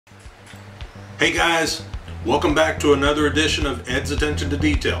Hey guys, welcome back to another edition of Ed's Attention to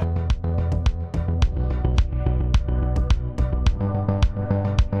Detail.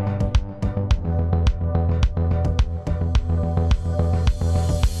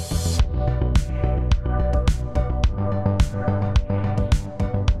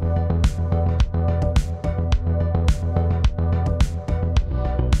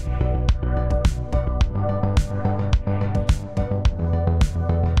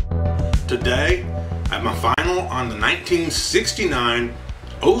 Today, I have my final on the 1969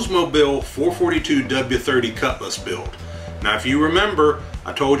 Oldsmobile 442W30 Cutlass build. Now, if you remember,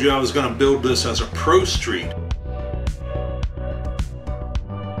 I told you I was going to build this as a Pro Street.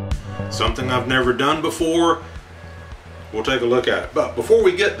 Something I've never done before. We'll take a look at it. But before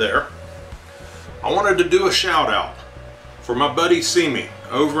we get there, I wanted to do a shout out for my buddy Seamy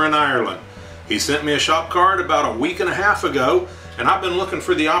over in Ireland. He sent me a shop card about a week and a half ago, and I've been looking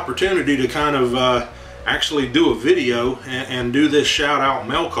for the opportunity to kind of actually do a video and do this shout out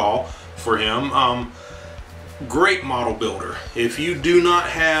mail call for him. Great model builder. If you do not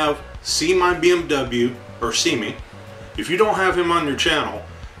have Seamybmw or Seamy, if you don't have him on your channel,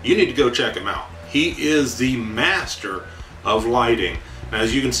 you need to go check him out. He is the master of lighting.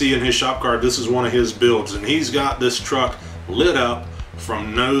 As you can see in his shop card, this is one of his builds, and he's got this truck lit up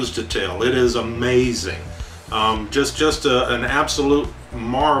from nose to tail. It is amazing. Just an absolute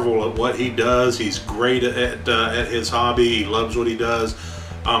marvel at what he does. He's great at his hobby. He loves what he does.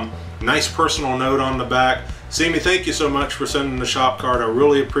 Nice personal note on the back. Seamy, thank you so much for sending the shop card. I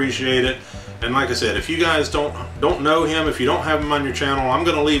really appreciate it. And like I said, if you guys don't know him, if you don't have him on your channel, I'm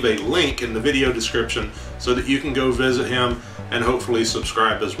going to leave a link in the video description so that you can go visit him and hopefully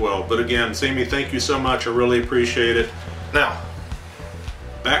subscribe as well. But again, Seamy, thank you so much. I really appreciate it. Now,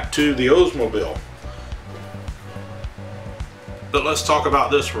 back to the Oldsmobile. But let's talk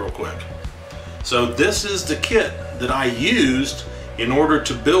about this real quick. So this is the kit that I used in order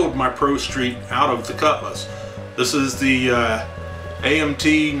to build my Pro Street out of the Cutlass. This is the AMT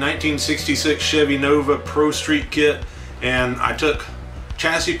 1966 Chevy Nova Pro Street kit, and I took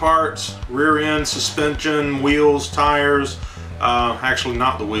chassis parts, rear end, suspension, wheels, tires, actually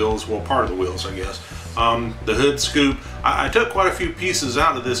not the wheels, well, part of the wheels I guess, the hood scoop. I took quite a few pieces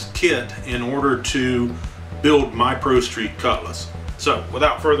out of this kit in order to build my Pro Street Cutlass. So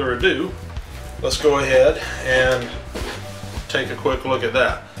without further ado, let's go ahead and take a quick look at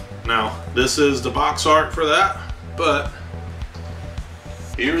that. Now, this is the box art for that, but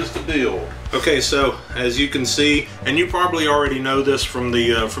here's the build. Okay, so as you can see, and you probably already know this from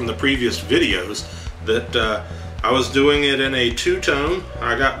the previous videos, that I was doing it in a two-tone.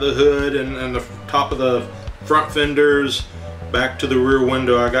 I got the hood and the top of the front fenders back to the rear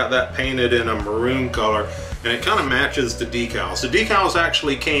window. I got that painted in a maroon color, and it kind of matches the decals. The decals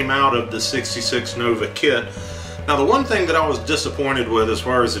actually came out of the 66 Nova kit. Now, the one thing that I was disappointed with as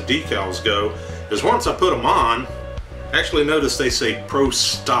far as the decals go is once I put them on, actually notice they say Pro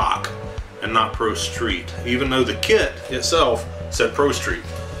Stock and not Pro Street, even though the kit itself said Pro Street.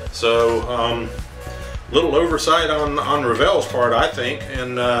 So little oversight on Ravel's part, I think,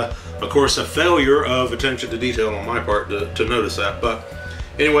 and of course a failure of attention to detail on my part to notice that. But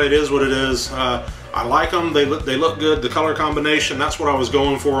anyway, it is what it is. I like them. They look good. The color combination, that's what I was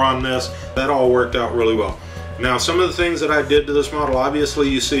going for on this. That all worked out really well. Now, some of the things that I did to this model, obviously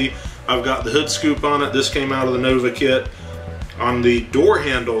you see I've got the hood scoop on it. This came out of the Nova kit. On the door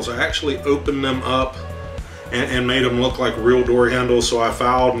handles, I actually opened them up and made them look like real door handles, so I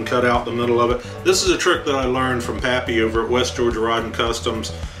fouled and cut out the middle of it. This is a trick that I learned from Pappy over at West Georgia Rod and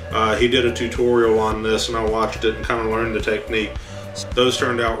Customs. He did a tutorial on this, and I watched it and kind of learned the technique. Those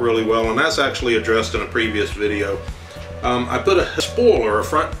turned out really well, and that's actually addressed in a previous video. I put a spoiler, a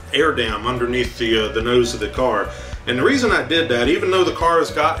front air dam, underneath the nose of the car. And the reason I did that, even though the car has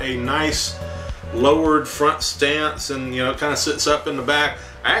got a nice lowered front stance and it kind of sits up in the back,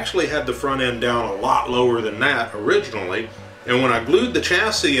 I actually had the front end down a lot lower than that originally. And when I glued the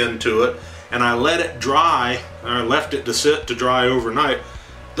chassis into it and I let it dry, I left it to sit to dry overnight,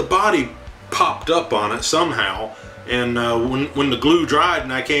 the body popped up on it somehow. And when the glue dried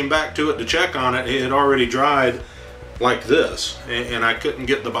and I came back to it to check on it, it had already dried like this, and I couldn't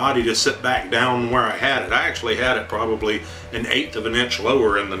get the body to sit back down where I had it. I actually had it probably 1/8 of an inch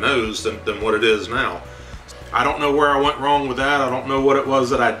lower in the nose than what it is now. I don't know where I went wrong with that. I don't know what it was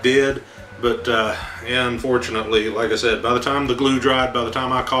that I did, but yeah, unfortunately, like I said, by the time the glue dried, by the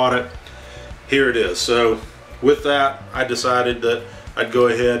time I caught it, here it is. So with that, I decided that I'd go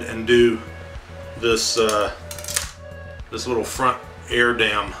ahead and do this this little front air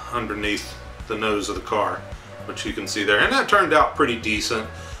dam underneath the nose of the car, which you can see there, and that turned out pretty decent.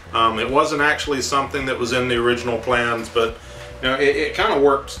 It wasn't actually something that was in the original plans, but you know, it kind of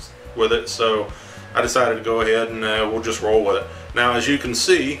worked with it, so I decided to go ahead and we'll just roll with it. Now, as you can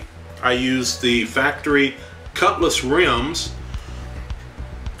see, I used the factory Cutlass rims.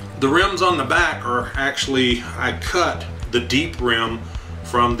 The rims on the back are actually, I cut the deep rim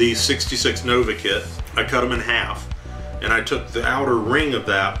from the 66 Nova kit. I cut them in half, and I took the outer ring of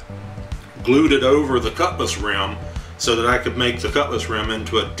that, glued it over the Cutlass rim so that I could make the Cutlass rim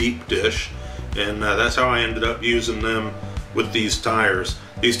into a deep dish, and that's how I ended up using them with these tires.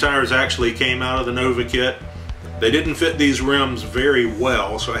 These tires actually came out of the Nova kit. They didn't fit these rims very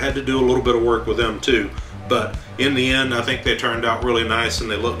well, so I had to do a little bit of work with them too. But in the end, I think they turned out really nice and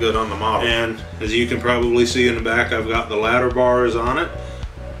they look good on the model. And as you can probably see in the back, I've got the ladder bars on it.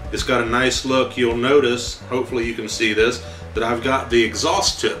 It's got a nice look. You'll notice, hopefully you can see this, that I've got the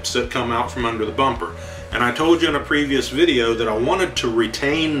exhaust tips that come out from under the bumper. And I told you in a previous video that I wanted to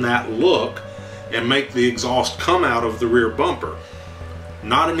retain that look and make the exhaust come out of the rear bumper.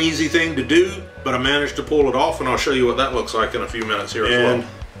 Not an easy thing to do, but I managed to pull it off, and I'll show you what that looks like in a few minutes here as well. And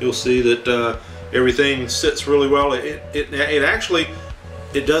you'll see that everything sits really well. It actually,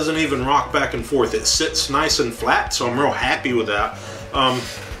 it doesn't even rock back and forth. It sits nice and flat, so I'm real happy with that.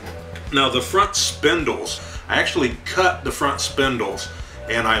 Now the front spindles, I actually cut the front spindles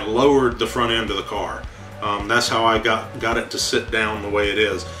and I lowered the front end of the car. That's how I got it to sit down the way it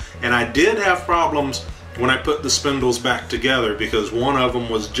is. And I did have problems when I put the spindles back together because one of them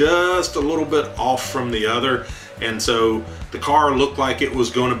was just a little bit off from the other, and so the car looked like it was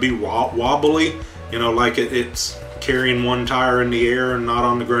going to be wobbly, you know, like it's carrying one tire in the air and not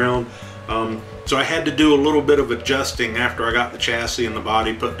on the ground. So I had to do a little bit of adjusting after I got the chassis and the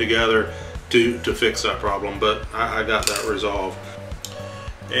body put together to fix that problem, but I got that resolved.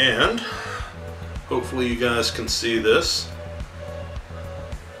 And hopefully you guys can see this.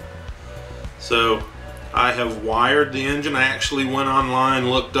 So I have wired the engine. I actually went online,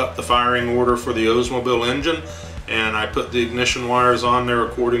 looked up the firing order for the Oldsmobile engine, and I put the ignition wires on there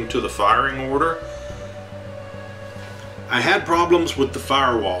according to the firing order. I had problems with the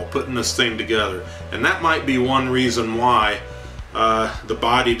firewall putting this thing together, and that might be one reason why the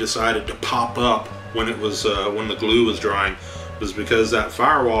body decided to pop up when it was when the glue was drying, was because that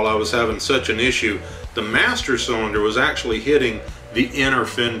firewall, I was having such an issue. The master cylinder was actually hitting the inner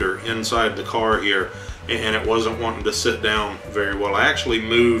fender inside the car here, and it wasn't wanting to sit down very well. I actually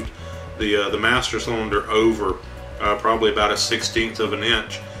moved the master cylinder over probably about 1/16 of an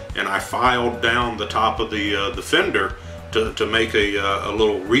inch, and I filed down the top of the fender to make a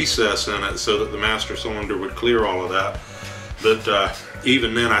little recess in it so that the master cylinder would clear all of that. But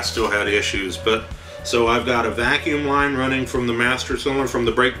even then I still had issues. But so I've got a vacuum line running from the master cylinder, from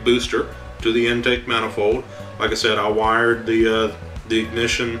the brake booster to the intake manifold. Like I said, I wired the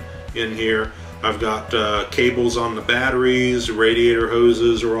ignition in here. I've got cables on the batteries, the radiator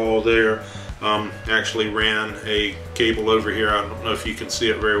hoses are all there. Actually ran a cable over here. I don't know if you can see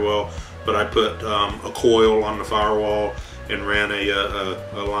it very well, but I put a coil on the firewall and ran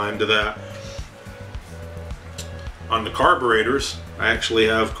a line to that. On the carburetors, I actually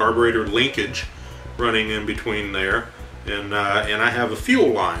have carburetor linkage running in between there, and I have a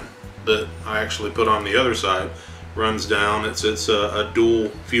fuel line that I actually put on the other side. Runs down. It's a dual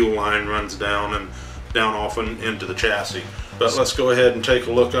fuel line, runs down and down off and into the chassis. But let's go ahead and take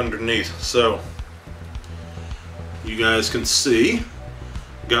a look underneath. So you guys can see,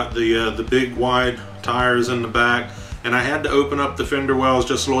 got the big wide tires in the back, and I had to open up the fender wells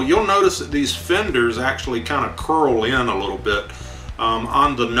just a little. You'll notice that these fenders actually kind of curl in a little bit.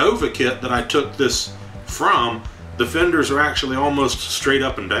 On the Nova kit that I took this from, the fenders are actually almost straight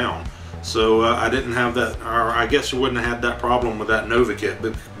up and down. So I didn't have that, or I guess you wouldn't have had that problem with that Nova kit,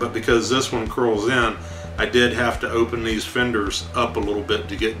 but because this one curls in, I did have to open these fenders up a little bit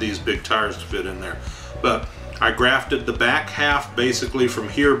to get these big tires to fit in there. But I grafted the back half, basically from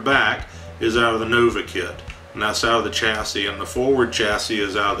here back, is out of the Nova kit, and that's out of the chassis, and the forward chassis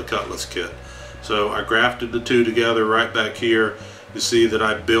is out of the Cutlass kit. So I grafted the two together right back here. You see that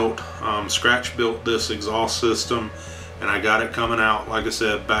I built, scratch built this exhaust system, and I got it coming out, like I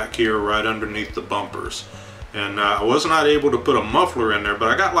said, back here right underneath the bumpers. And I was not able to put a muffler in there, but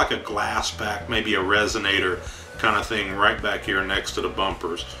I got like a glass pack, maybe a resonator kind of thing right back here next to the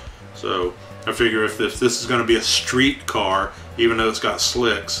bumpers. So I figure if this is going to be a street car, even though it's got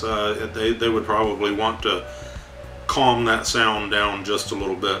slicks, they would probably want to calm that sound down just a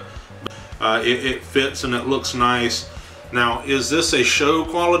little bit. It fits and it looks nice. Now, is this a show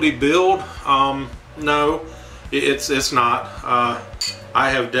quality build? No. It's not. I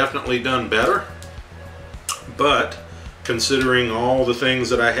have definitely done better, but considering all the things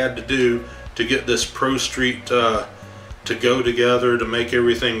that I had to do to get this Pro Street to go together, to make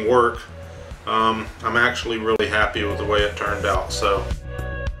everything work. I'm actually really happy with the way it turned out. So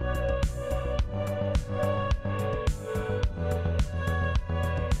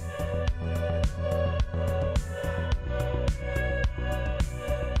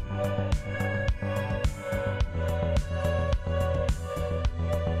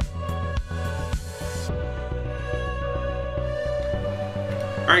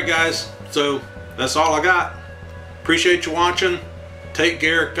alright guys, so that's all I got. Appreciate you watching. Take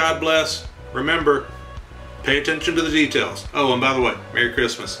care. God bless. Remember, pay attention to the details. Oh, and by the way, Merry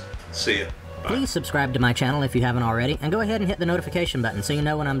Christmas. See ya. Bye. Please subscribe to my channel if you haven't already, and go ahead and hit the notification button so you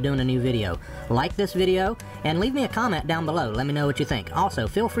know when I'm doing a new video. Like this video, and leave me a comment down below. Let me know what you think. Also,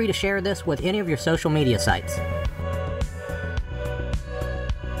 feel free to share this with any of your social media sites.